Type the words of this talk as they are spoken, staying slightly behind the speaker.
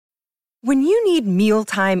When you need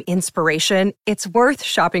mealtime inspiration, it's worth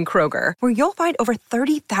shopping Kroger, where you'll find over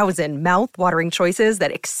 30,000 mouth-watering choices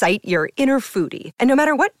that excite your inner foodie. And no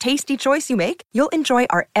matter what tasty choice you make, you'll enjoy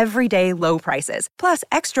our everyday low prices, plus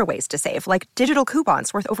extra ways to save, like digital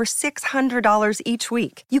coupons worth over $600 each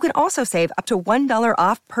week. You can also save up to $1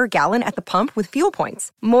 off per gallon at the pump with fuel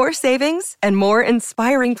points. More savings and more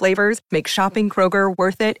inspiring flavors make shopping Kroger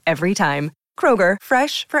worth it every time. Kroger,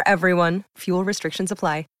 fresh for everyone. Fuel restrictions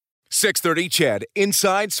apply. 630 CHED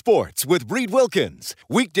Inside Sports with Reed Wilkins.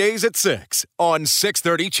 Weekdays at 6 on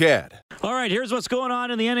 630 CHED. All right, here's what's going on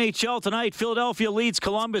in the NHL tonight. Philadelphia leads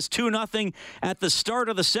Columbus 2-0 at the start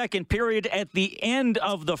of the second period. At the end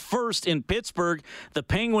of the first in Pittsburgh, the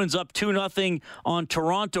Penguins up 2-0 on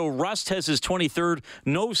Toronto. Rust has his 23rd.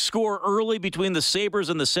 No score early between the Sabres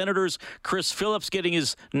and the Senators. Chris Phillips getting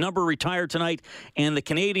his number retired tonight. And the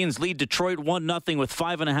Canadiens lead Detroit 1-0 with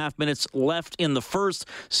 5.5 minutes left in the first.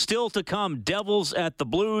 Still to come, Devils at the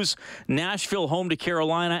Blues, Nashville home to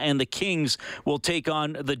Carolina, and the Kings will take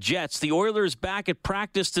on the Jets. The Oilers back at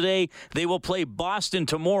practice today. They will play Boston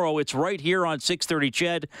tomorrow. It's right here on 630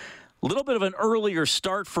 CHED. A little bit of an earlier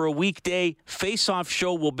start for a weekday. Face-off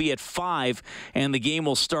show will be at 5, and the game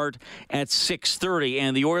will start at 6:30.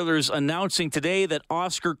 And the Oilers announcing today that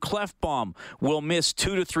Oscar Klefbom will miss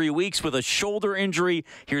 2 to 3 weeks with a shoulder injury.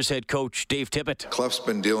 Here's head coach Dave Tippett. Clef's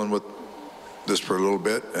been dealing with this for a little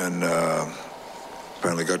bit, and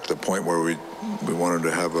finally got to the point where we wanted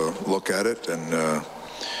to have a look at it, and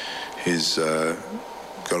he's got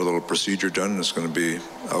a little procedure done. It's going to be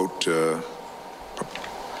out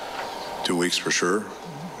 2 weeks for sure,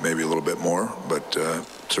 maybe a little bit more, but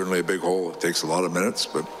certainly a big hole. It takes a lot of minutes,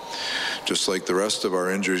 but just like the rest of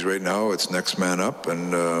our injuries right now, it's next man up,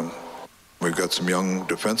 and we've got some young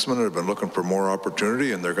defensemen that have been looking for more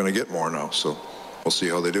opportunity, and they're going to get more now, so we'll see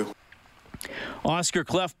how they do. Oscar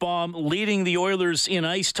Klefbom leading the Oilers in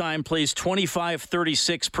ice time, plays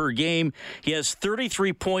 25-36 per game. He has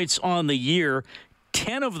 33 points on the year,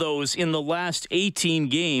 10 of those in the last 18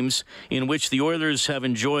 games in which the Oilers have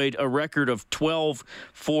enjoyed a record of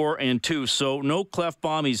 12-4-2. So no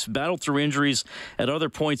Klefbom. He's battled through injuries at other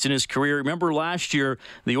points in his career. Remember last year,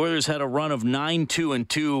 the Oilers had a run of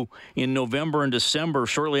 9-2-2 in November and December,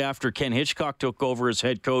 shortly after Ken Hitchcock took over as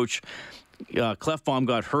head coach. Klefbom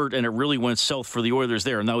got hurt, and it really went south for the Oilers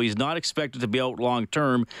there. Now, he's not expected to be out long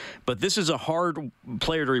term, but this is a hard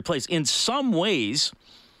player to replace. In some ways,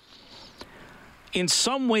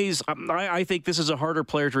 I think this is a harder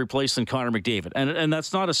player to replace than Connor McDavid. And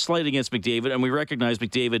that's not a slight against McDavid, and we recognize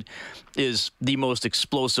McDavid is the most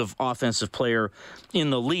explosive offensive player in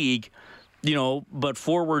the league. You know, but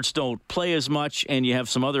forwards don't play as much, and you have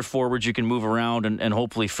some other forwards you can move around and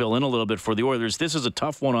hopefully fill in a little bit for the Oilers. This is a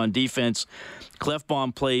tough one on defense.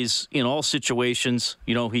 Klefbom plays in all situations.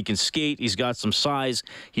 You know, he can skate. He's got some size.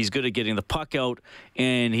 He's good at getting the puck out,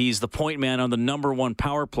 and he's the point man on the number one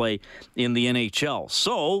power play in the NHL.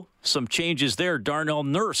 So, some changes there. Darnell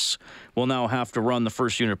Nurse will now have to run the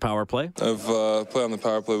first unit power play. I've played on the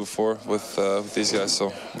power play before with these guys,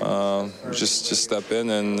 so just step in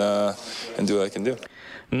and do what I can do.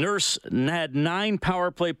 Nurse had 9 power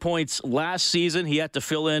play points last season. He had to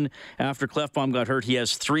fill in after Klefbom got hurt. He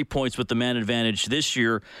has 3 points with the man advantage this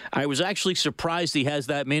year. I was actually surprised he has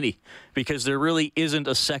that many because there really isn't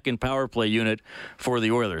a second power play unit for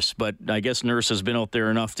the Oilers. But I guess Nurse has been out there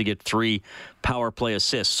enough to get 3 power play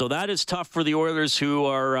assists. So that is tough for the Oilers, who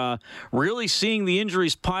are really seeing the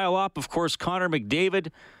injuries pile up. Of course, Connor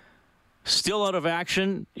McDavid still out of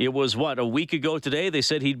action. It was, a week ago today? They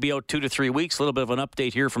said he'd be out 2 to 3 weeks. A little bit of an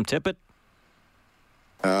update here from Tippett.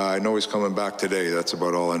 I know he's coming back today. That's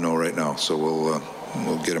about all I know right now. So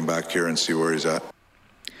we'll get him back here and see where he's at.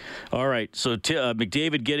 All right, so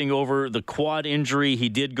McDavid getting over the quad injury. He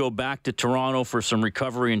did go back to Toronto for some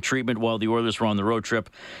recovery and treatment while the Oilers were on the road trip.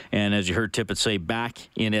 And as you heard Tippett say, back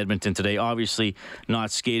in Edmonton today. Obviously not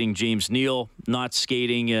skating. James Neal not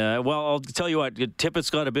skating. I'll tell you what, Tippett's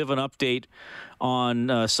got a bit of an update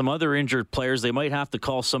on some other injured players. They might have to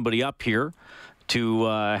call somebody up here to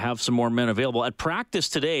have some more men available. At practice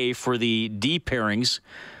today for the D pairings,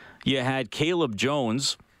 you had Caleb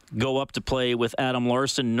Jones go up to play with Adam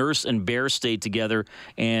Larsson. Nurse and Bear stayed together,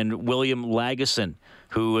 and William Lagesson,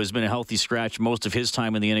 who has been a healthy scratch most of his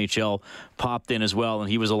time in the NHL, popped in as well,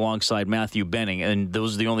 and he was alongside Matthew Benning, and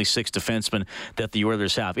those are the only 6 defensemen that the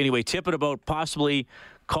Oilers have. Anyway, Tippett about possibly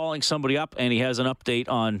calling somebody up, and he has an update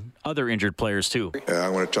on other injured players too. Yeah,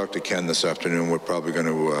 I'm going to talk to Ken this afternoon. We're probably going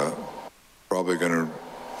to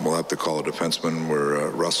we'll have to call a defenseman where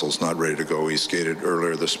Russell's not ready to go. He skated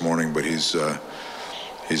earlier this morning, but he's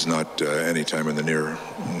not anytime in the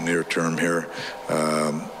near term here.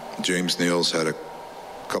 James Neal's had a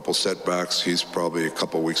couple setbacks. He's probably a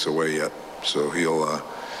couple weeks away yet, so he's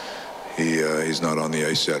not on the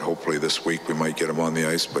ice yet. Hopefully this week we might get him on the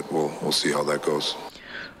ice, but we'll see how that goes.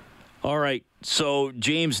 All right, so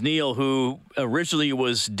James Neal, who originally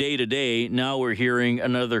was day-to-day, now we're hearing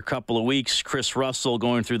another couple of weeks. Chris Russell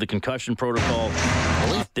going through the concussion protocol,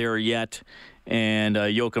 not there yet. And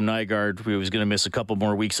Joakim Nygard, who was going to miss a couple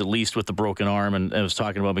more weeks at least with the broken arm, and I was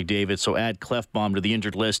talking about McDavid. So add Klefbom to the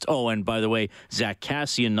injured list. Oh, and by the way, Zach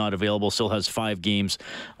Kassian not available, still has 5 games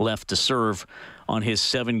left to serve on his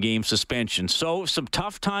 7-game suspension. So some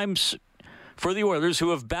tough times for the Oilers,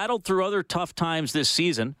 who have battled through other tough times this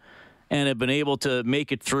season and have been able to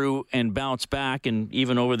make it through and bounce back, and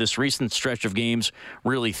even over this recent stretch of games,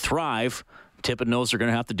 really thrive. Tippett knows they're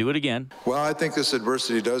going to have to do it again. Well, I think this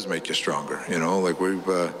adversity does make you stronger. You know, like we've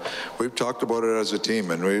talked about it as a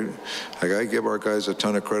team, and I give our guys a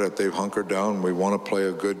ton of credit. They've hunkered down. We want to play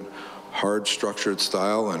a good, hard, structured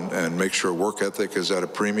style and make sure work ethic is at a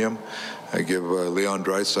premium. I give Leon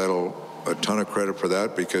Draisaitl a ton of credit for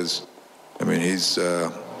that, because, I mean, he's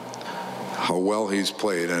how well he's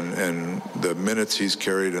played and the minutes he's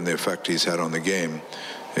carried and the effect he's had on the game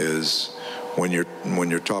is when your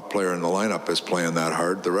top player in the lineup is playing that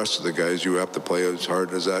hard, the rest of the guys, you have to play as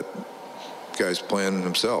hard as that guy's playing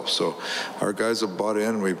himself. So our guys have bought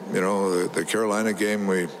in. The Carolina game,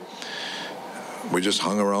 we just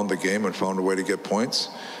hung around the game and found a way to get points.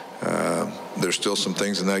 There's still some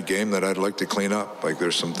things in that game that I'd like to clean up. Like,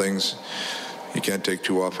 there's some things, you can't take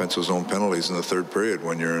 2 offensive zone penalties in the third period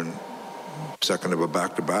when you're in second of a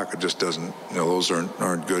back-to-back. It just doesn't, those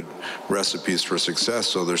aren't good recipes for success.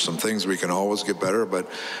 So there's some things we can always get better, but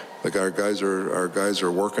like our guys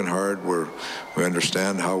are working hard. We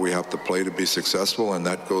understand how we have to play to be successful, and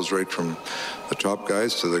that goes right from the top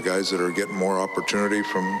guys to the guys that are getting more opportunity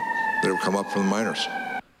that have come up from the minors.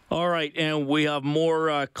 All right, and we have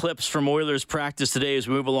more clips from Oilers practice today as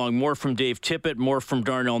we move along. More from Dave Tippett, more from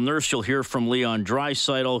Darnell Nurse. You'll hear from Leon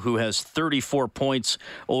Draisaitl, who has 34 points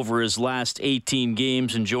over his last 18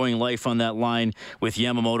 games, enjoying life on that line with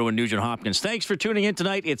Yamamoto and Nugent-Hopkins. Thanks for tuning in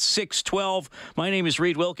tonight. It's 6:12. My name is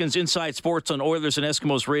Reed Wilkins, Inside Sports on Oilers and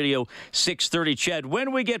Eskimos Radio, 6:30. Ched,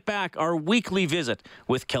 when we get back, our weekly visit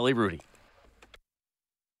with Kelly Hrudey.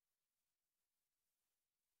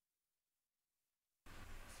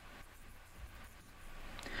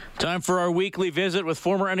 Time for our weekly visit with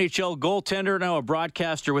former NHL goaltender, now a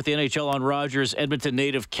broadcaster with the NHL on Rogers, Edmonton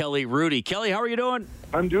native Kelly Hrudey. Kelly, how are you doing?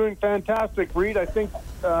 I'm doing fantastic, Reed. I think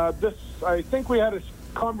we had a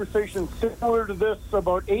conversation similar to this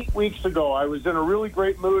about 8 weeks ago. I was in a really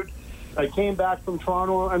great mood. I came back from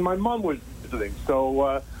Toronto, and my mom was visiting.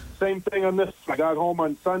 So same thing on this. I got home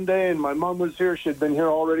on Sunday, and my mom was here. She had been here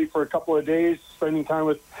already for a couple of days, spending time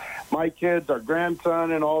with my kids, our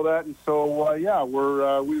grandson, and all that. And so,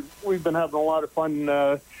 we've been having a lot of fun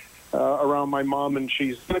around my mom, and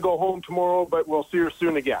she's going to go home tomorrow, but we'll see her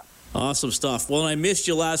soon again. Awesome stuff. Well, I missed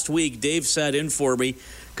you last week. Dave sat in for me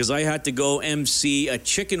because I had to go MC a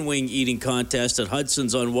chicken wing eating contest at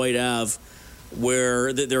Hudson's on White Ave,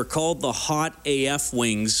 where they're called the Hot AF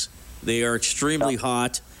Wings. They are extremely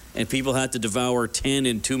hot, and people had to devour 10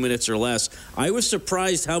 in 2 minutes or less. I was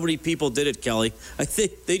surprised how many people did it, Kelly. I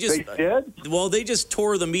think they just... They did? Well, they just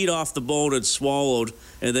tore the meat off the bone and swallowed,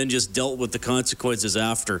 and then just dealt with the consequences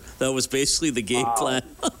after. That was basically the game plan.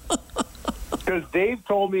 Because Dave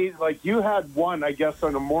told me, like, you had one, I guess,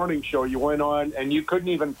 on a morning show you went on, and you couldn't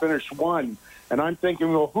even finish one. And I'm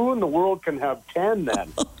thinking, well, who in the world can have 10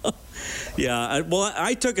 then? Yeah,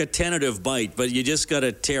 I took a tentative bite, but you just got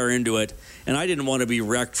to tear into it. And I didn't want to be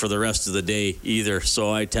wrecked for the rest of the day either, so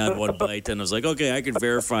I had one bite, and I was like, okay, I can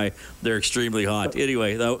verify they're extremely hot.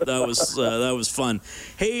 Anyway, that was fun.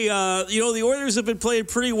 Hey, the Oilers have been playing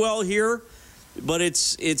pretty well here, but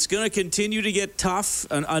it's going to continue to get tough.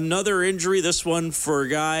 Another injury, this one for a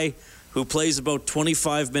guy who plays about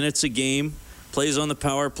 25 minutes a game. Plays on the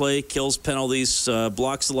power play, kills penalties,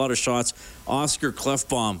 blocks a lot of shots. Oscar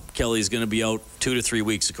Klefbom, Kelly's going to be out 2 to 3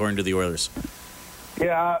 weeks, according to the Oilers.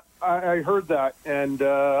 Yeah, I heard that. And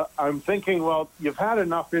I'm thinking, well, you've had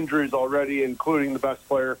enough injuries already, including the best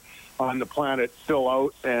player on the planet still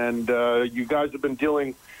out. And you guys have been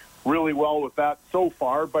dealing really well with that so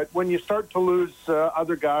far. But when you start to lose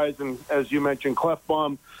other guys, and as you mentioned,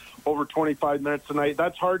 Klefbom over 25 minutes a night,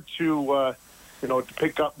 that's hard to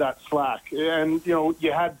pick up that slack. And,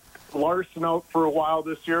 you had Larson out for a while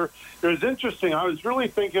this year. It was interesting. I was really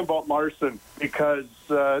thinking about Larson because,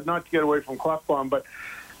 not to get away from Klefbom, but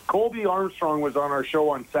Colby Armstrong was on our show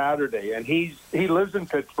on Saturday, and he lives in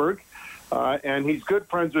Pittsburgh. and he's good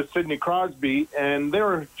friends with Sidney Crosby, and they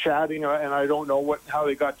were chatting, and I don't know how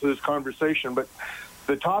they got to this conversation, but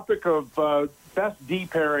the topic of best D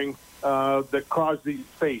pairing that Crosby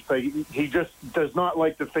faced. He just does not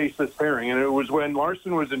like to face this pairing, and it was when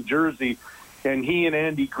Larson was in Jersey, and he and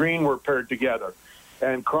Andy Green were paired together.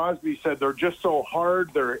 And Crosby said they're just so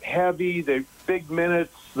hard, they're heavy, they're big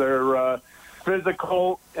minutes, they're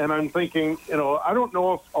physical. And I'm thinking, I don't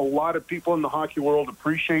know if a lot of people in the hockey world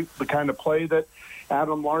appreciate the kind of play that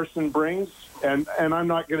Adam Larson brings. And I'm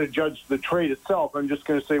not going to judge the trade itself. I'm just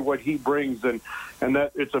going to say what he brings, and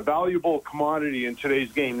that it's a valuable commodity in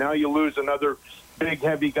today's game. Now you lose another big,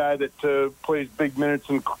 heavy guy that plays big minutes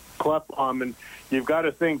in Klefbom, and you've got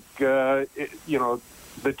to think,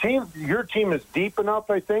 the team, your team is deep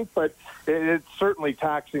enough, I think, but it's certainly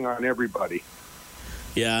taxing on everybody.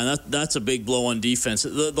 Yeah, and that's a big blow on defense.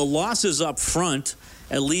 The losses up front,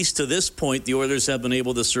 at least to this point, the Oilers have been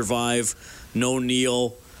able to survive. No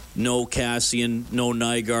Neal, no Cassian, no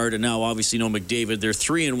Nygaard, and now obviously no McDavid. They're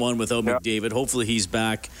 3-1 without McDavid. Hopefully he's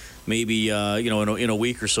back maybe in a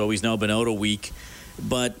week or so. He's now been out a week.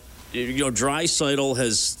 But Draisaitl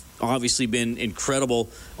has obviously been incredible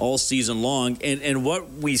all season long. And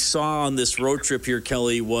what we saw on this road trip here,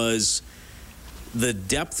 Kelly, was the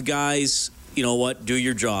depth guys, do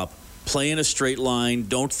your job. Play in a straight line.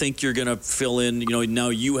 Don't think you're going to fill in. Now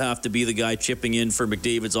you have to be the guy chipping in for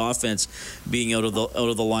McDavid's offense being out of the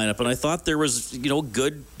lineup. And I thought there was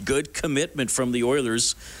good commitment from the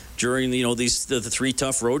Oilers during the three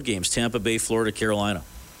tough road games: Tampa Bay, Florida, Carolina.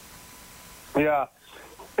 Yeah,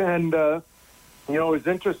 and it was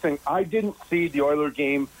interesting. I didn't see the Oiler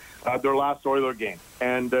game, their last Oiler game,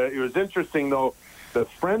 and it was interesting though. The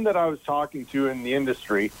friend that I was talking to in the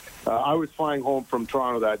industry, I was flying home from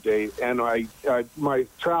Toronto that day, and my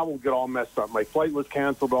travel got all messed up. My flight was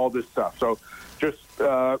canceled, all this stuff. So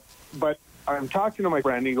but I'm talking to my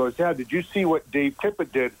friend, and he goes, "Yeah, did you see what Dave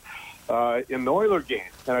Tippett did in the Oiler game?"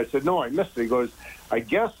 And I said, "No, I missed it." He goes, "I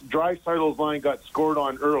guess Draisaitl's line got scored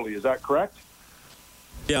on early. Is that correct?"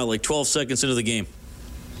 Yeah, like 12 seconds into the game.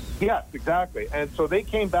 Yes, exactly. And so they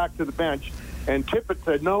came back to the bench, and Tippett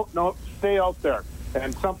said, no, stay out there.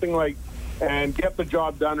 And something like, and get the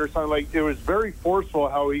job done or something like. It was very forceful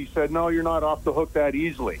how he said, no, you're not off the hook that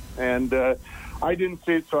easily. And I didn't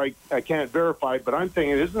see it, so I can't verify it. But I'm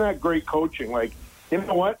thinking, isn't that great coaching? Like, you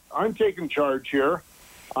know what? I'm taking charge here.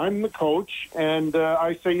 I'm the coach, and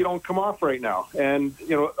I say you don't come off right now. And,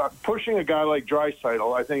 pushing a guy like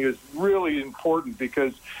Draisaitl, I think, is really important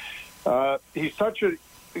because he's such an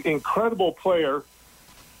incredible player.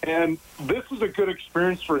 And this is a good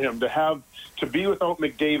experience for him to be without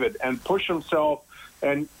McDavid and push himself.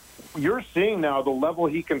 And you're seeing now the level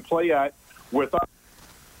he can play at without.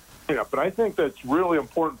 But I think that's really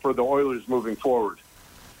important for the Oilers moving forward.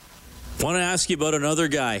 Want to ask you about another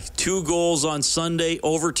guy. 2 goals on Sunday,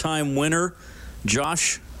 overtime winner,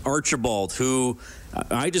 Josh Archibald, who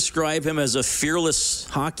I describe him as a fearless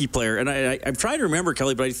hockey player. And I'm trying to remember,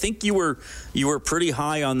 Kelly, but I think you were pretty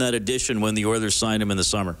high on that addition when the Oilers signed him in the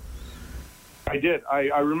summer. I did.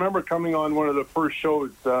 I remember coming on one of the first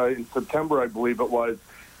shows in September, I believe it was,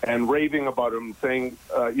 and raving about him, saying,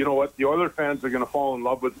 you know what, the Oilers fans are going to fall in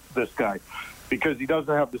love with this guy because he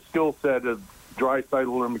doesn't have the skill set of Draisaitl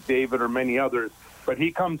or McDavid or many others, but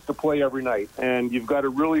he comes to play every night, and you've got to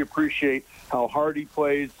really appreciate how hard he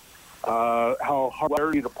plays, how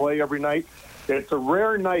hard he to play every night. It's a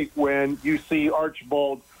rare night when you see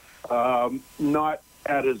Archibald not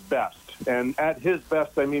at his best, and at his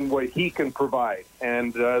best, I mean what he can provide,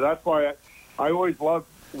 and that's why I always loved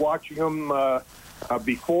watching him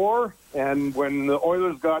before. And when the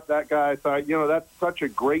Oilers got that guy, I thought, that's such a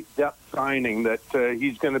great depth signing that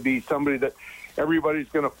he's going to be somebody that everybody's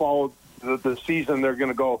going to follow the season. They're going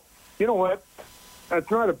to go, you know what? It's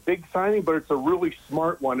not a big signing, but it's a really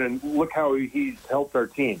smart one, and look how he's helped our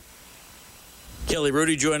team. Kelly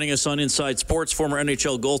Hrudey joining us on Inside Sports, former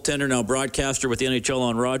NHL goaltender, now broadcaster with the NHL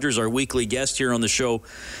on Rogers, our weekly guest here on the show.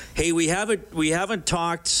 Hey, we haven't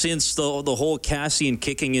talked since the whole Cassian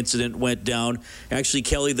kicking incident went down. Actually,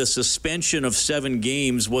 Kelly, the suspension of 7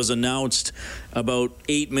 games was announced about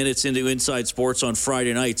 8 minutes into Inside Sports on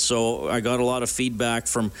Friday night, so I got a lot of feedback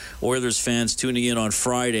from Oilers fans tuning in on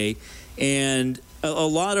Friday, and a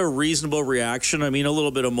lot of reasonable reaction. I mean, a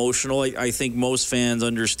little bit emotional. I think most fans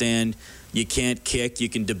understand you can't kick. You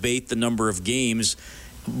can debate the number of games.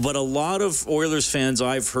 But a lot of Oilers fans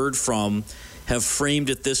I've heard from have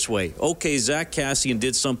framed it this way. Okay, Zach Kassian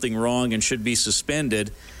did something wrong and should be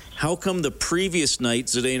suspended. How come the previous night,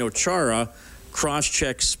 Zdeno Chara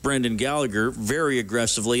cross-checks Brendan Gallagher very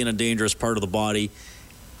aggressively in a dangerous part of the body,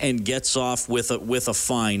 and gets off with a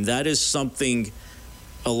fine. That is something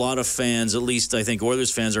a lot of fans, at least I think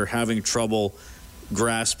Oilers fans, are having trouble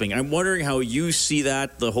grasping. I'm wondering how you see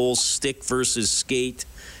that, the whole stick versus skate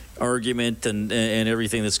argument and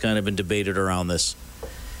everything that's kind of been debated around this.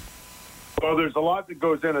 Well, there's a lot that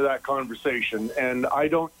goes into that conversation, and I'm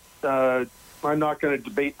not going to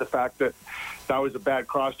debate the fact that was a bad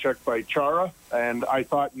cross-check by Chara, and I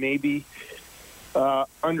thought maybe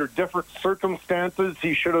under different circumstances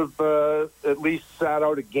he should have at least sat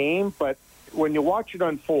out a game. But when you watch it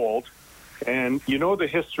unfold, and you know the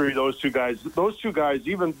history of those two guys,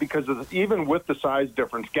 even with the size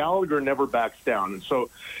difference, Gallagher never backs down, and so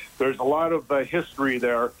there's a lot of history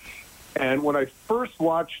there. And when I first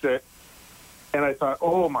watched it, and I thought,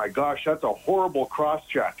 oh my gosh, that's a horrible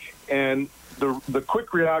cross-check. And the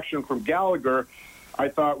quick reaction from Gallagher, I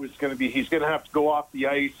thought was going to be he's going to have to go off the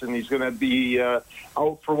ice and he's going to be out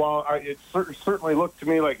for a while. It certainly looked to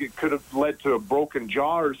me like it could have led to a broken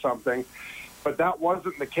jaw or something, but that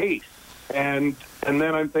wasn't the case. And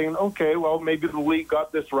then I'm thinking, okay, well, maybe the league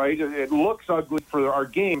got this right. It looks ugly for our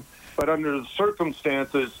game, but under the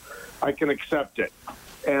circumstances, I can accept it.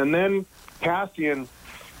 And then Kassian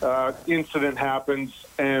incident happens,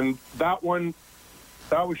 and that was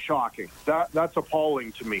shocking. That's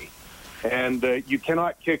appalling to me. And you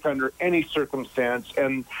cannot kick under any circumstance.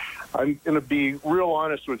 And I'm going to be real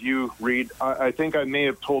honest with you, Reed. I think I may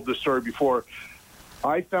have told this story before.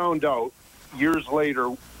 I found out years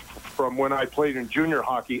later from when I played in junior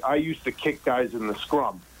hockey, I used to kick guys in the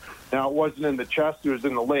scrum. Now, it wasn't in the chest, it was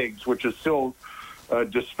in the legs, which is still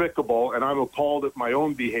despicable, and I'm appalled at my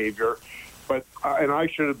own behavior. But and I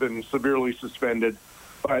should have been severely suspended.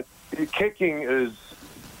 But kicking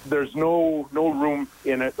there's no room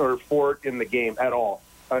in it or for it in the game at all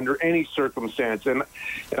under any circumstance. And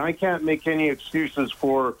I can't make any excuses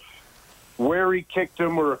for where he kicked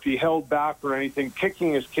him or if he held back or anything.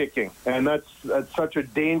 Kicking is kicking, and that's such a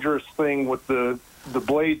dangerous thing with the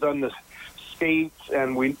blades on the skates.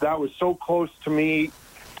 And that was so close to me,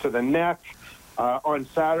 to the neck. On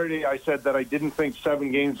Saturday, I said that I didn't think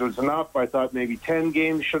 7 games was enough. I thought maybe 10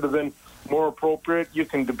 games should have been more appropriate. You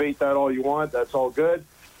can debate that all you want. That's all good.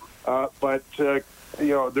 But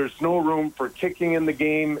there's no room for kicking in the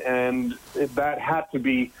game, and that had to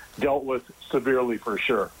be dealt with severely for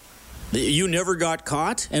sure. You never got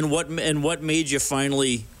caught? And what made you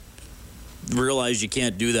finally realize you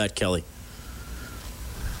can't do that, Kelly?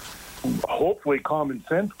 Hopefully common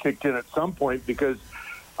sense kicked in at some point, because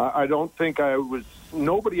I don't think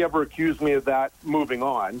nobody ever accused me of that moving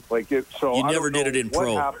on. So you never did it in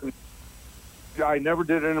pro. Happened. I never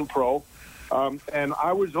did it in pro. And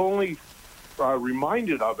I was only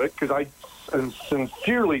reminded of it because I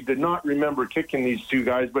sincerely did not remember kicking these two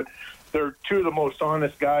guys, but they're two of the most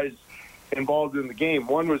honest guys involved in the game.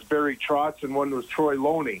 One was Barry Trotz and one was Troy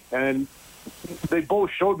Loney. And they both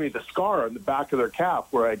showed me the scar on the back of their calf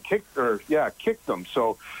where I kicked them.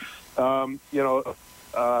 So,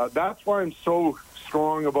 that's why I'm so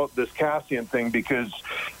strong about this Kassian thing, because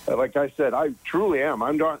like I said, I truly am.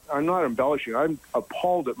 I'm not embellishing. I'm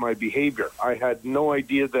appalled at my behavior. I had no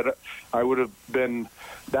idea that I would have been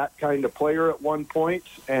that kind of player at one point,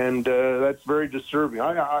 and that's very disturbing.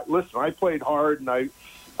 Listen, I played hard, and I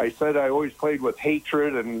said I always played with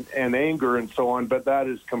hatred and anger and so on, but that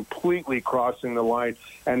is completely crossing the line.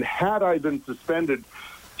 And had I been suspended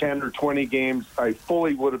 10 or 20 games, I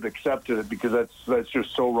fully would have accepted it, because that's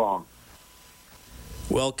just so wrong.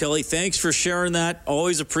 Well, Kelly, thanks for sharing that.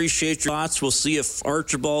 Always appreciate your thoughts. We'll see if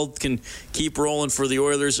Archibald can keep rolling for the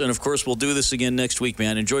Oilers. And, of course, we'll do this again next week,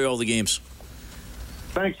 man. Enjoy all the games.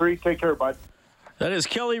 Thanks, Reed. Take care, bud. That is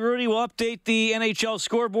Kelly Hrudey. We'll update the NHL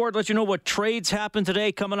scoreboard, let you know what trades happened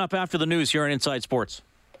today, coming up after the news here on Inside Sports.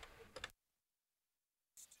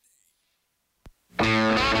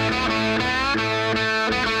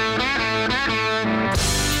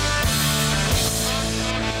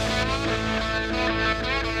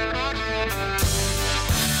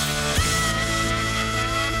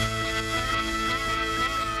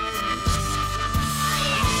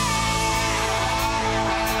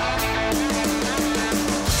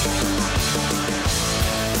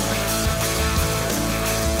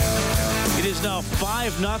 Now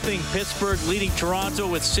 5-0 Pittsburgh leading Toronto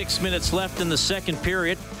with 6 minutes left in the second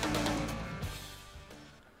period.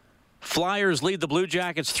 Flyers lead the Blue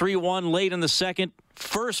Jackets 3-1 late in the second.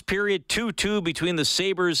 First period, 2-2 between the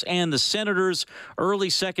Sabres and the Senators. Early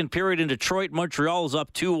second period in Detroit, Montreal is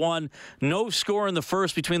up 2-1. No score in the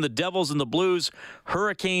first between the Devils and the Blues.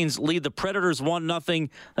 Hurricanes lead the Predators 1-0.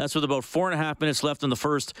 That's with about 4.5 minutes left in the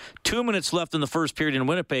first. 2 minutes left in the first period in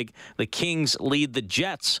Winnipeg. The Kings lead the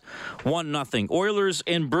Jets 1-0. Oilers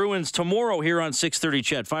and Bruins tomorrow here on 6:30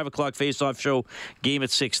 CHED. 5 o'clock face-off show. Game at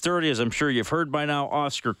 6:30. As I'm sure you've heard by now,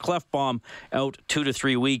 Oscar Klefbom out 2 to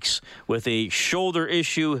 3 weeks with a shoulder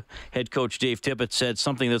issue. Head coach Dave Tippett said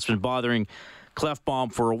something that's been bothering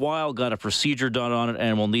Klefbom for a while, got a procedure done on it,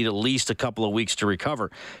 and will need at least a couple of weeks to recover.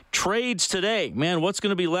 Trades today. Man, what's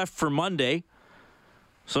going to be left for Monday?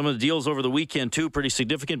 Some of the deals over the weekend, too, pretty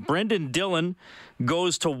significant. Brendan Dillon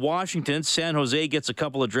goes to Washington. San Jose gets a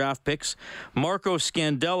couple of draft picks. Marco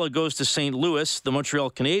Scandella goes to St. Louis. The Montreal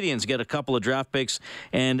Canadiens get a couple of draft picks.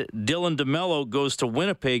 And Dylan DeMello goes to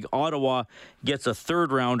Winnipeg. Ottawa gets a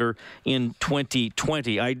third-rounder in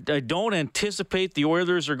 2020. I don't anticipate the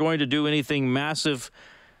Oilers are going to do anything massive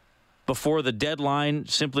before the deadline,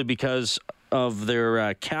 simply because of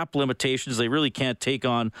their cap limitations. They really can't take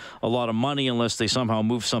on a lot of money unless they somehow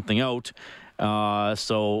move something out.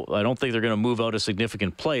 So I don't think they're going to move out a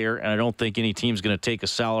significant player, and I don't think any team's going to take a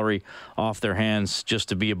salary off their hands just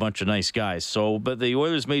to be a bunch of nice guys. So, but the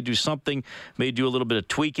Oilers may do something, may do a little bit of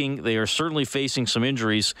tweaking. They are certainly facing some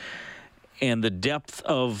injuries, and the depth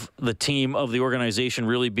of the team, of the organization,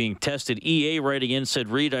 really being tested. EA writing in said,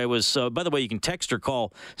 Reed, I was, by the way, you can text or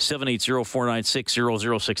call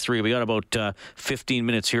 780-496-0063. We got about 15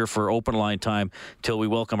 minutes here for open line time till we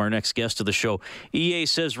welcome our next guest to the show. EA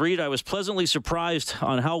says, Reed, I was pleasantly surprised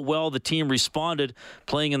on how well the team responded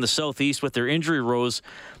playing in the Southeast with their injury woes.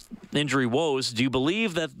 Do you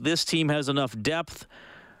believe that this team has enough depth,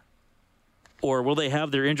 or will they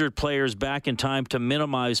have their injured players back in time to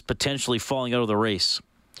minimize potentially falling out of the race?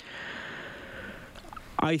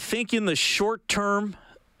 I think in the short term,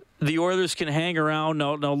 the Oilers can hang around.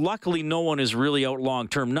 Now, luckily, no one is really out long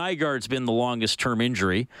term. Nygaard's been the longest term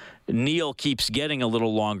injury. Neal keeps getting a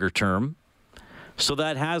little longer term. So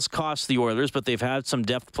that has cost the Oilers, but they've had some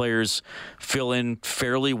depth players fill in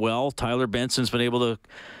fairly well. Tyler Benson's been able to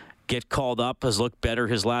get called up, has looked better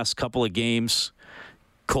his last couple of games.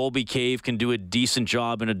 Colby Cave can do a decent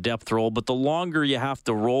job in a depth role, but the longer you have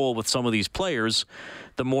to roll with some of these players,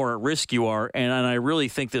 the more at risk you are. And I really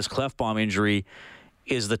think this Klefbom injury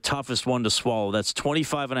is the toughest one to swallow. That's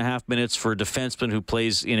 25.5 minutes for a defenseman who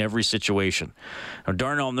plays in every situation. Now,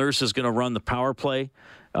 Darnell Nurse is going to run the power play.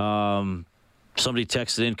 Somebody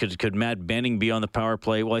texted in, could Matt Benning be on the power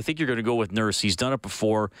play? Well, I think you're going to go with Nurse. He's done it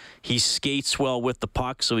before. He skates well with the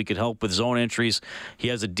puck, so he could help with zone entries. He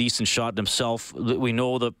has a decent shot himself. We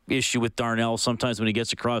know the issue with Darnell. Sometimes when he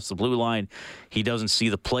gets across the blue line, he doesn't see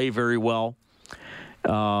the play very well.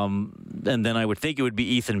 And then I would think it would be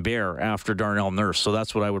Ethan Bear after Darnell Nurse. So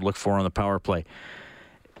that's what I would look for on the power play.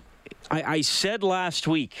 I said last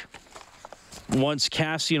week, once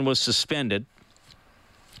Kassian was suspended,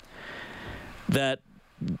 that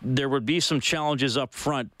there would be some challenges up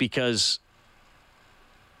front because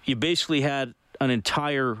you basically had an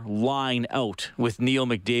entire line out with Neal,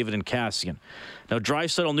 McDavid, and Kassian. Now,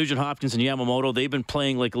 Draisaitl, Nugent-Hopkins, and Yamamoto, they've been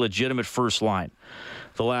playing like a legitimate first line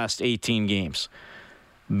the last 18 games.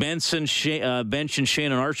 Bench and Shane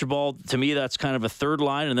and Archibald, to me, that's kind of a third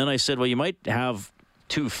line. And then I said, well, you might have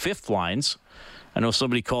 2 fifth lines. I know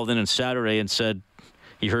somebody called in on Saturday and said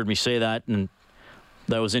he heard me say that, and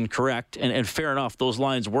that was incorrect. And fair enough, those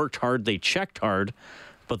lines worked hard, they checked hard,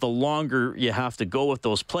 but the longer you have to go with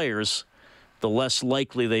those players, the less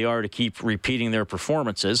likely they are to keep repeating their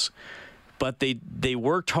performances. But they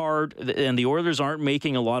worked hard, and the Oilers aren't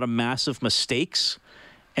making a lot of massive mistakes.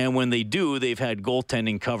 And when they do, they've had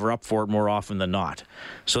goaltending cover up for it more often than not.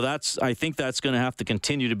 So I think that's going to have to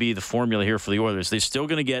continue to be the formula here for the Oilers. They're still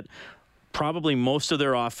going to get probably most of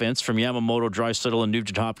their offense from Yamamoto, Draisaitl, and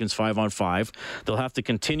Nugent-Hopkins 5-on-5. They'll have to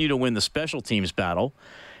continue to win the special teams battle,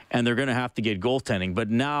 and they're going to have to get goaltending. But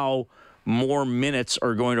now more minutes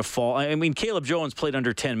are going to fall. I mean, Caleb Jones played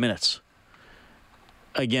under 10 minutes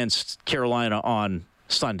against Carolina on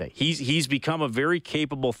Sunday. He's become a very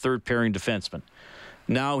capable third-pairing defenseman.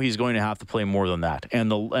 Now he's going to have to play more than that. And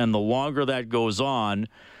the longer that goes on,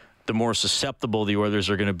 the more susceptible the Oilers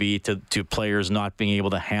are going to be to players not being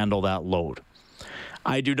able to handle that load.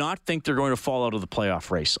 I do not think they're going to fall out of the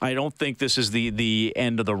playoff race. I don't think this is the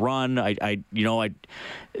end of the run.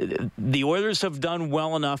 The Oilers have done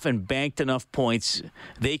well enough and banked enough points.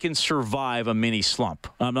 They can survive a mini slump.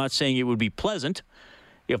 I'm not saying it would be pleasant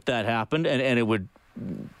if that happened, and it would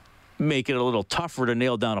make it a little tougher to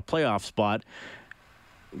nail down a playoff spot.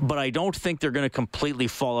 but I don't think they're going to completely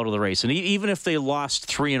fall out of the race. And even if they lost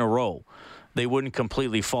 3 in a row, they wouldn't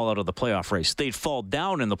completely fall out of the playoff race. They'd fall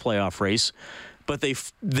down in the playoff race, but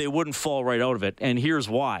they wouldn't fall right out of it. And here's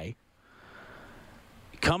why.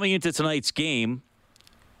 Coming into tonight's game,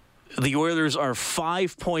 the Oilers are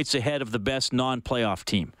 5 points ahead of the best non-playoff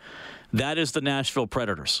team. That is the Nashville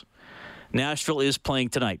Predators. Nashville is playing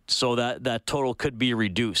tonight, so that total could be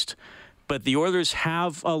reduced. But the Oilers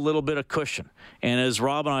have a little bit of cushion. And as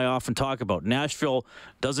Rob and I often talk about, Nashville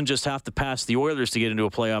doesn't just have to pass the Oilers to get into a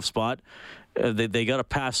playoff spot. They got to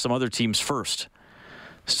pass some other teams first.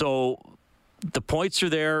 So the points are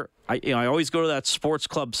there. I always go to that Sports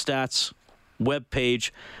Club Stats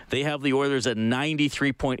webpage. They have the Oilers at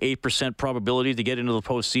 93.8% probability to get into the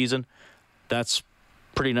postseason. That's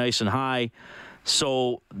pretty nice and high.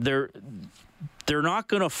 So they're not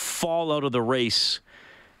going to fall out of the race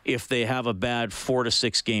if they have a bad 4 to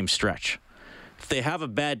 6 game stretch. If they have a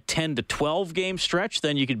bad 10 to 12 game stretch,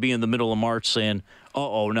 then you could be in the middle of March saying,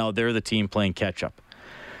 now they're the team playing catch up.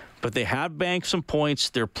 But they have banked some points.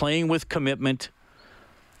 They're playing with commitment.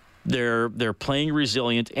 They're playing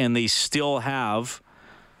resilient, and they still have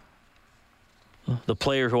the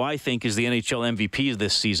player who I think is the NHL MVP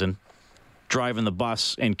this season driving the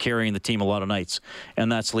bus and carrying the team a lot of nights,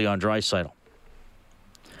 and that's Leon Draisaitl.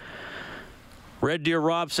 Red Deer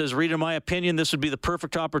Rob says, Reed, in my opinion, this would be the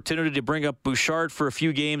perfect opportunity to bring up Bouchard for a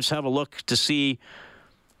few games, have a look to see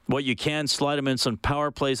what you can, slide him in some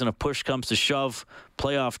power plays, and if push comes to shove,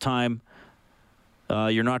 playoff time,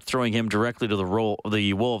 you're not throwing him directly to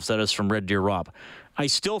the Wolves. That is from Red Deer Rob. I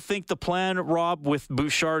still think the plan, Rob, with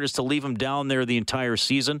Bouchard is to leave him down there the entire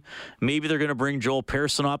season. Maybe they're going to bring Joel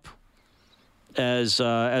Persson up as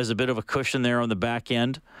a bit of a cushion there on the back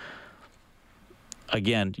end.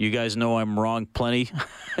 Again, you guys know I'm wrong plenty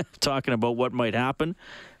talking about what might happen,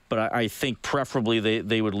 but I think preferably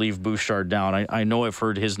they would leave Bouchard down. I know I've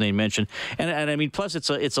heard his name mentioned, and I mean, plus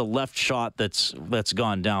it's a left shot that's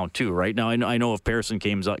gone down too. Right now, I know if Persson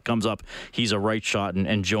comes up, he's a right shot,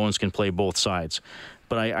 and Jones can play both sides.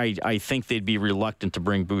 But I think they'd be reluctant to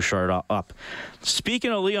bring Bouchard up.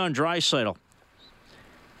 Speaking of Leon Draisaitl,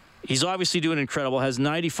 he's obviously doing incredible. Has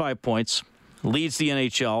 95 points, leads the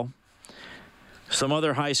NHL. Some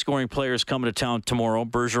other high-scoring players coming to town tomorrow.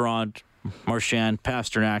 Bergeron, Marchand,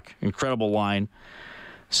 Pasternak, incredible line.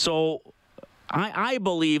 So I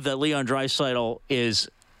believe that Leon Draisaitl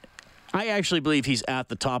I actually believe he's at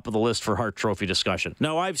the top of the list for Hart Trophy discussion.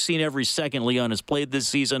 Now, I've seen every second Leon has played this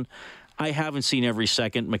season. I haven't seen every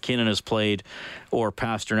second McKinnon has played, or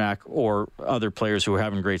Pasternak, or other players who are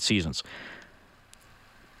having great seasons.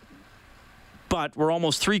 But we're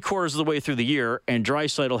almost 3/4 of the way through the year, and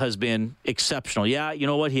Draisaitl has been exceptional. Yeah, you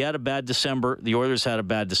know what? He had a bad December. The Oilers had a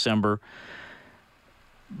bad December.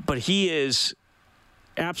 But he is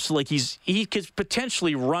absolutely, he could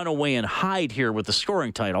potentially run away and hide here with the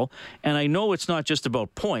scoring title. And I know it's not just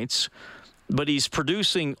about points, but he's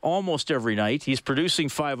producing almost every night. He's producing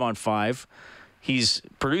 5-on-5. He's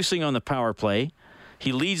producing on the power play.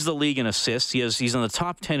 He leads the league in assists. He's in the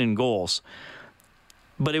top 10 in goals.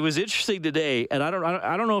 But it was interesting today, and I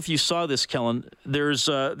don't know if you saw this, Kellen. There's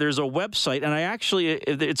a website, and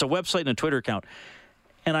it's a website and a Twitter account,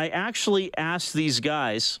 and I actually asked these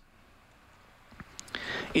guys.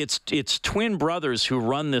 It's twin brothers who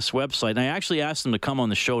run this website, and I actually asked them to come on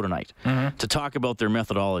the show tonight to talk about their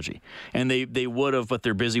methodology, and they would have, but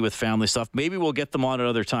they're busy with family stuff. Maybe we'll get them on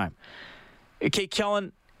another time. Okay,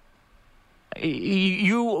 Kellen.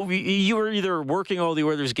 You are either working all the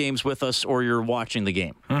Oilers games with us or you're watching the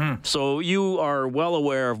game. Mm-hmm. So you are well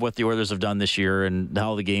aware of what the Oilers have done this year and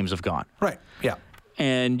how the games have gone. Right, yeah.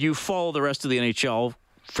 And you follow the rest of the NHL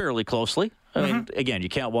fairly closely. I mean, again, you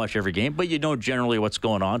can't watch every game, but you know generally what's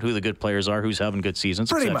going on, who the good players are, who's having good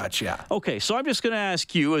seasons. Pretty much, yeah. Okay, so I'm just going to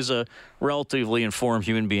ask you as a relatively informed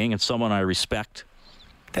human being and someone I respect.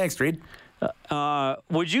 Thanks, Reed.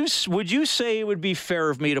 Would you say it would be fair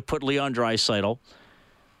of me to put Leon Draisaitl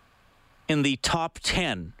in the top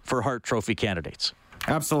 10 for Hart Trophy candidates?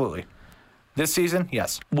 Absolutely. This season,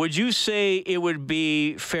 yes. Would you say it would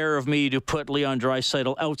be fair of me to put Leon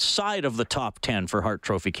Draisaitl outside of the top 10 for Hart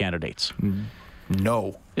Trophy candidates?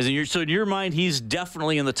 No. So in your mind, he's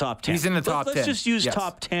definitely in the top 10. He's in the top 10. Let's just use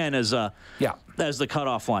top 10 as the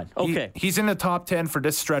cutoff line. Okay. He's in the top 10 for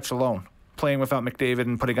this stretch alone. Playing without McDavid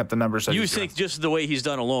and putting up the numbers. You think just the way he's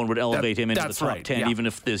done alone would elevate him into the top 10, even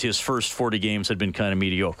if his first 40 games had been kind of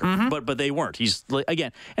mediocre. Mm-hmm. But they weren't. He's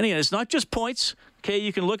again, it's not just points. Okay,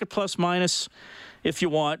 you can look at plus minus if you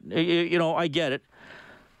want. I get it.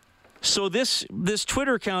 So this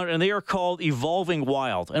Twitter account, and they are called Evolving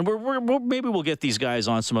Wild, and maybe we'll get these guys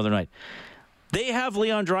on some other night. They have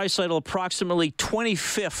Leon Draisaitl approximately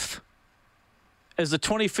 25th as the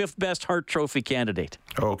 25th best Hart Trophy candidate.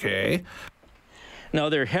 Okay. Now,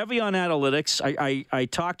 they're heavy on analytics. I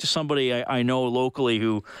talked to somebody I know locally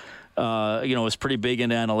who, is pretty big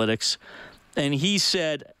into analytics, and he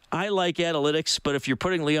said, I like analytics, but if you're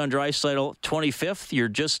putting Leon Draisaitl 25th, you're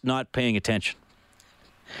just not paying attention.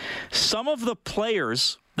 Some of the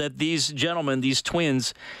players that these gentlemen, these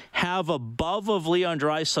twins, have above of Leon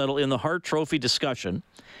Draisaitl in the Hart Trophy discussion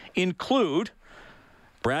include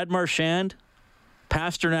Brad Marchand,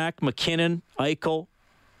 Pasternak, McKinnon, Eichel,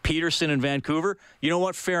 Peterson, and Vancouver. You know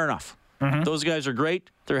what? Fair enough. Mm-hmm. Those guys are great.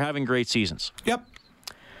 They're having great seasons. Yep.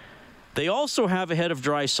 They also have ahead of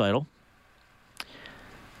Draisaitl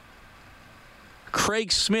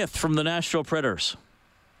Craig Smith from the Nashville Predators,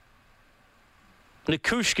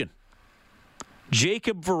 Nichushkin,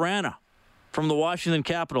 Jacob Vrana from the Washington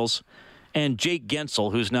Capitals, and Jake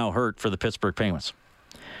Gensel, who's now hurt for the Pittsburgh Penguins.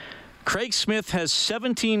 Craig Smith has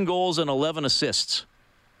 17 goals and 11 assists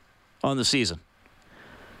on the season.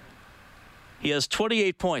 He has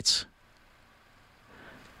 28 points.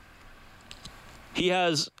 He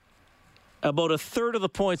has about a third of the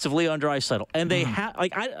points of Leon Draisaitl. And they have,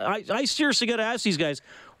 I seriously got to ask these guys,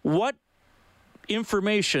 what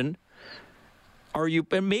information are you,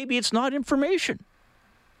 and maybe it's not information.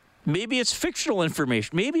 Maybe it's fictional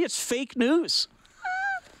information. Maybe it's fake news.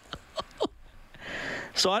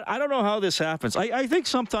 So I don't know how this happens. I think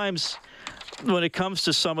sometimes when it comes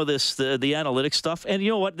to some of this, the analytics stuff, and you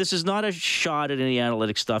know what, this is not a shot at any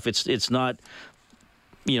analytics stuff. It's not,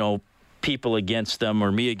 people against them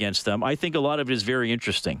or me against them. I think a lot of it is very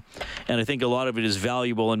interesting, and I think a lot of it is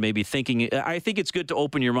valuable, and maybe thinking. I think it's good to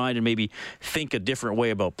open your mind and maybe think a different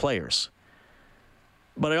way about players.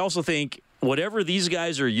 But I also think whatever these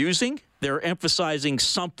guys are using, they're emphasizing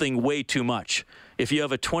something way too much. If you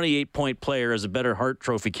have a 28-point player as a better Hart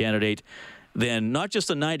Trophy candidate than not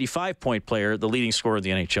just a 95-point player, the leading scorer in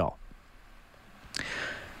the NHL.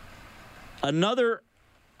 Another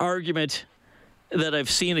argument that I've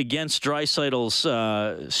seen against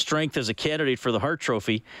Draisaitl's strength as a candidate for the Hart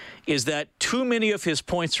Trophy is that too many of his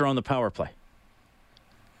points are on the power play.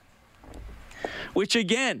 Which,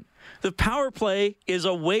 again, the power play is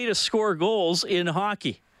a way to score goals in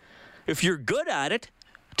hockey. If you're good at it,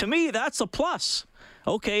 to me, that's a plus.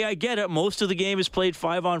 Okay, I get it. Most of the game is played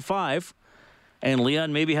 5-on-5, and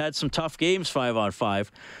Leon maybe had some tough games 5-on-5.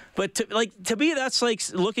 But to me, that's like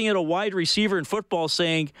looking at a wide receiver in football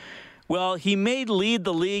saying, well, he may lead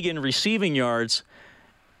the league in receiving yards,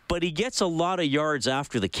 but he gets a lot of yards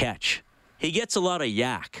after the catch. He gets a lot of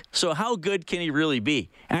yak. So how good can he really be?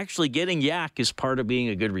 Actually, getting yak is part of being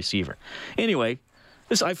a good receiver. Anyway,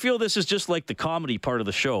 I feel this is just like the comedy part of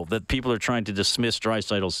the show, that people are trying to dismiss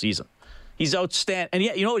Draisaitl's season. He's outstanding. And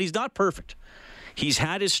yet, you know what? He's not perfect. He's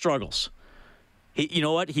had his struggles. You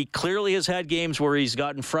know what? He clearly has had games where he's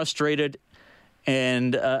gotten frustrated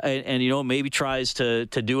and maybe tries to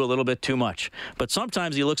do a little bit too much. But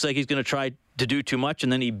sometimes he looks like he's going to try to do too much,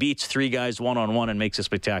 and then he beats three guys one-on-one and makes a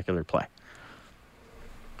spectacular play.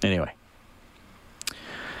 Anyway.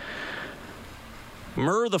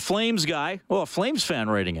 Murr, the Flames guy. Well, a Flames fan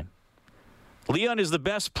writing in. Leon is the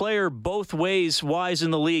best player both ways-wise in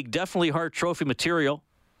the league. Definitely Hart Trophy material.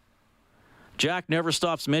 Jack never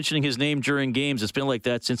stops mentioning his name during games. It's been like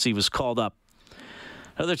that since he was called up.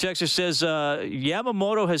 Another texter says,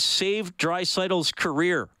 Yamamoto has saved Draisaitl's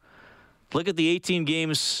career. Look at the 18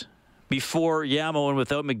 games before Yamo and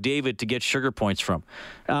without McDavid to get sugar points from.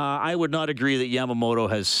 I would not agree that Yamamoto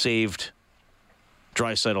has saved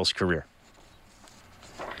Draisaitl's career.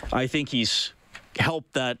 I think he's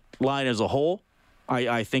helped that line as a whole.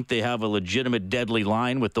 I think they have a legitimate deadly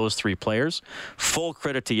line with those three players. Full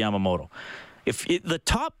credit to Yamamoto. If the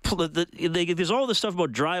top, there's all this stuff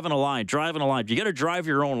about driving a line. You got to drive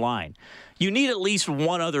your own line. You need at least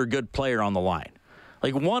one other good player on the line.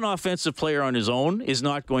 Like one offensive player on his own is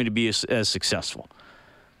not going to be as successful.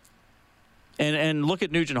 And look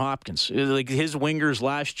at Nugent Hopkins. Like his wingers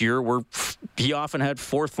last year he often had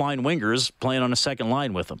fourth line wingers playing on a second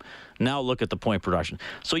line with him. Now look at the point production.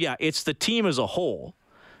 So yeah, it's the team as a whole,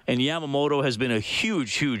 and Yamamoto has been a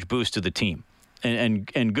huge boost to the team,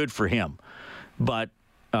 and good for him. But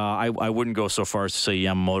I wouldn't go so far as to say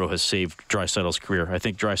Yamamoto has saved Draisaitl's career. I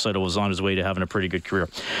think Draisaitl was on his way to having a pretty good career.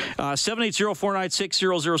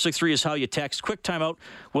 780-496-0063 is how you text. Quick timeout.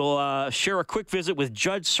 We'll share a quick visit with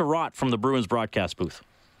Judge Surratt from the Bruins broadcast booth.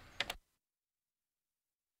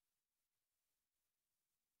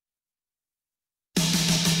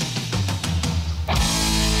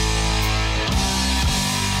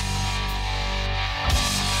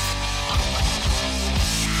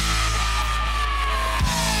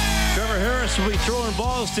 throwing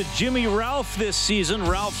balls to Jimmy Ralph this season.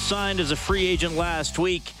 Ralph signed as a free agent last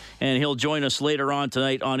week, and he'll join us later on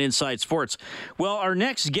tonight on Inside Sports. Well, our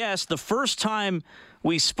next guest, the first time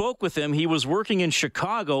we spoke with him, he was working in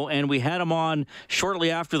Chicago, and we had him on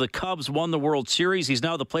shortly after the Cubs won the World Series. He's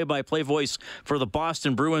now the play-by-play voice for the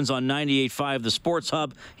Boston Bruins on 98.5 The Sports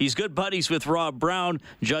Hub. He's good buddies with Rob Brown.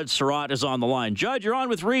 Judd Surratt is on the line. Judd, you're on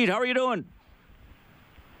with Reed. How are you doing?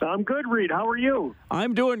 I'm good, Reed. How are you?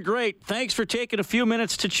 I'm doing great. Thanks for taking a few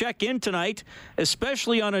minutes to check in tonight,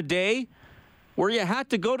 especially on a day where you had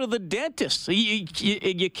to go to the dentist.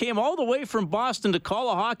 You came all the way from Boston to call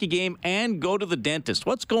a hockey game and go to the dentist.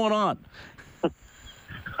 What's going on?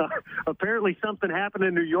 Apparently something happened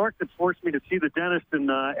in New York that forced me to see the dentist in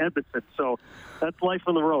Edmonton. So that's life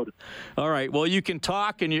on the road. All right. Well, you can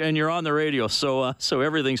talk and you're on the radio, so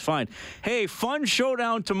everything's fine. Hey, fun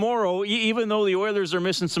showdown tomorrow. Even though the Oilers are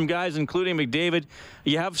missing some guys, including McDavid,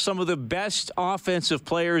 you have some of the best offensive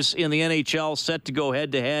players in the NHL set to go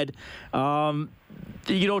head-to-head.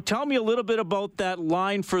 Tell me a little bit about that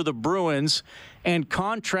line for the Bruins and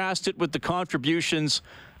contrast it with the contributions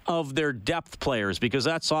of their depth players, because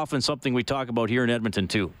that's often something we talk about here in Edmonton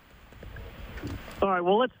too. All right,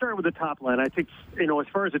 well, let's start with the top line. I think, as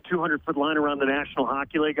far as a 200-foot line around the National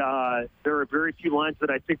Hockey League, there are very few lines that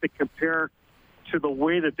I think that compare to the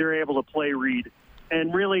way that they're able to play Reed.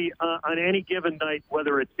 And really, on any given night,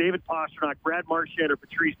 whether it's David Pastrnak, Brad Marchand, or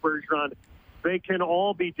Patrice Bergeron, they can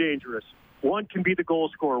all be dangerous. One can be the goal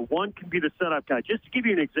scorer. One can be the setup guy. Just to give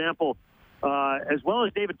you an example, as well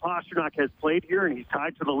as David Pastrnak has played here, and he's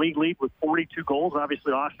tied for the league lead with 42 goals.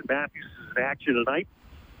 Obviously, Austin Matthews is in action tonight.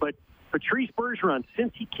 But Patrice Bergeron,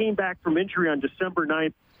 since he came back from injury on December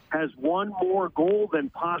 9th, has one more goal than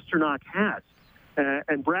Pastrnak has.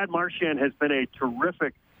 And Brad Marchand has been a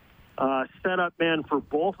terrific setup man for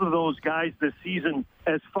both of those guys this season.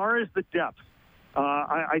 As far as the depth,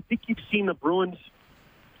 I think you've seen the Bruins,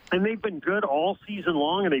 and they've been good all season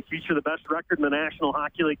long, and they feature the best record in the National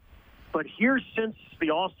Hockey League. But here, since the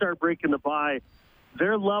All-Star break and the bye,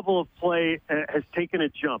 their level of play has taken a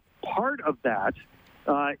jump. Part of that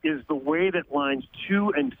is the way that lines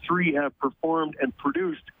 2 and 3 have performed and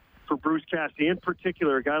produced for Bruce Cassidy. In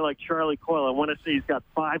particular, a guy like Charlie Coyle, I want to say he's got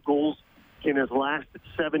 5 goals in his last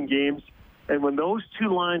 7 games. And when those two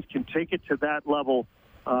lines can take it to that level,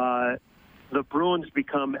 the Bruins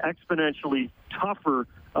become exponentially tougher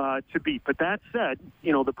to beat. But that said,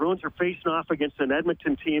 the Bruins are facing off against an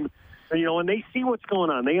Edmonton team, and they see what's going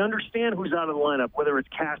on. They understand who's out of the lineup, whether it's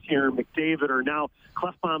Cassian or McDavid or now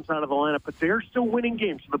Klefbom's out of the lineup, but they're still winning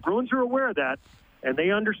games. So the Bruins are aware of that, and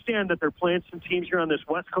they understand that they're playing some teams here on this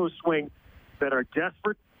West Coast swing that are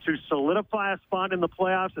desperate to solidify a spot in the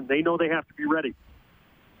playoffs, and they know they have to be ready.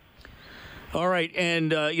 All right,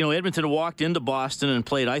 and Edmonton walked into Boston and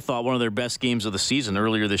played, I thought, one of their best games of the season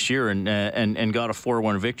earlier this year, and got a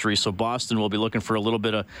 4-1 victory. So Boston will be looking for a little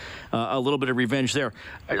bit of revenge there.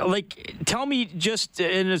 Tell me just,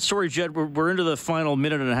 and sorry, Jed, we're into the final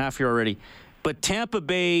minute and a half here already, but Tampa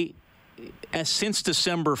Bay, since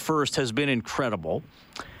December 1st, has been incredible.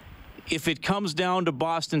 If it comes down to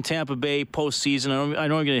Boston-Tampa Bay postseason, I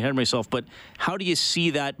know I'm getting ahead of myself, but how do you see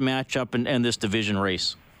that matchup and this division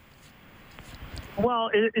race? Well,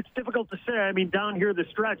 it's difficult to say. I mean, down here the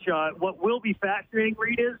stretch, what will be fascinating,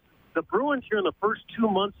 Reed, is the Bruins here in the first 2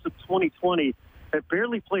 months of 2020 have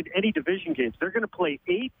barely played any division games. They're going to play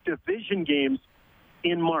 8 division games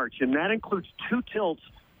in March, and that includes 2 tilts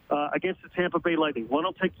against the Tampa Bay Lightning. One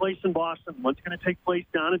will take place in Boston. One's going to take place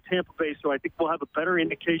down in Tampa Bay, so I think we'll have a better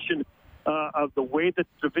indication of the way that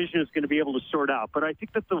the division is going to be able to sort out. But I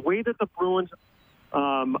think that the way that the Bruins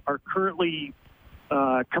are currently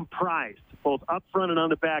comprised, both up front and on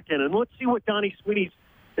the back end. And let's see what Donnie Sweeney's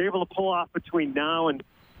able to pull off between now and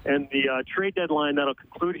the trade deadline that'll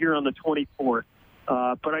conclude here on the 24th.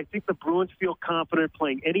 But I think the Bruins feel confident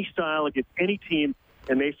playing any style against any team,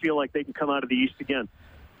 and they feel like they can come out of the East again.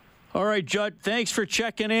 All right, Judd, thanks for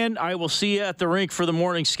checking in. I will see you at the rink for the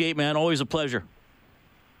morning skate, man. Always a pleasure.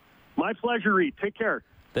 My pleasure, Reed. Take care.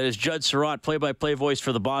 That is Judd Surratt, play-by-play voice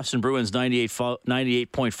for the Boston Bruins,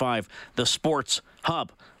 98.5, the Sports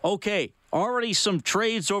Hub. Okay, already some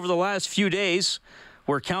trades over the last few days.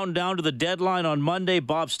 We're counting down to the deadline on Monday.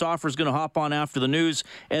 Bob Stauffer's going to hop on after the news.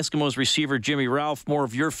 Eskimos receiver Jimmy Ralph. More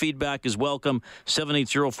of your feedback is welcome.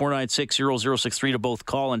 780-496-0063 to both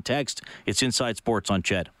call and text. It's Inside Sports on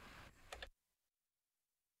Ched.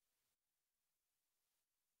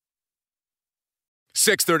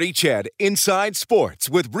 .630 Ched Inside Sports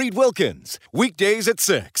with Reed Wilkins. Weekdays at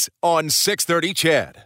 6 on 630 Ched.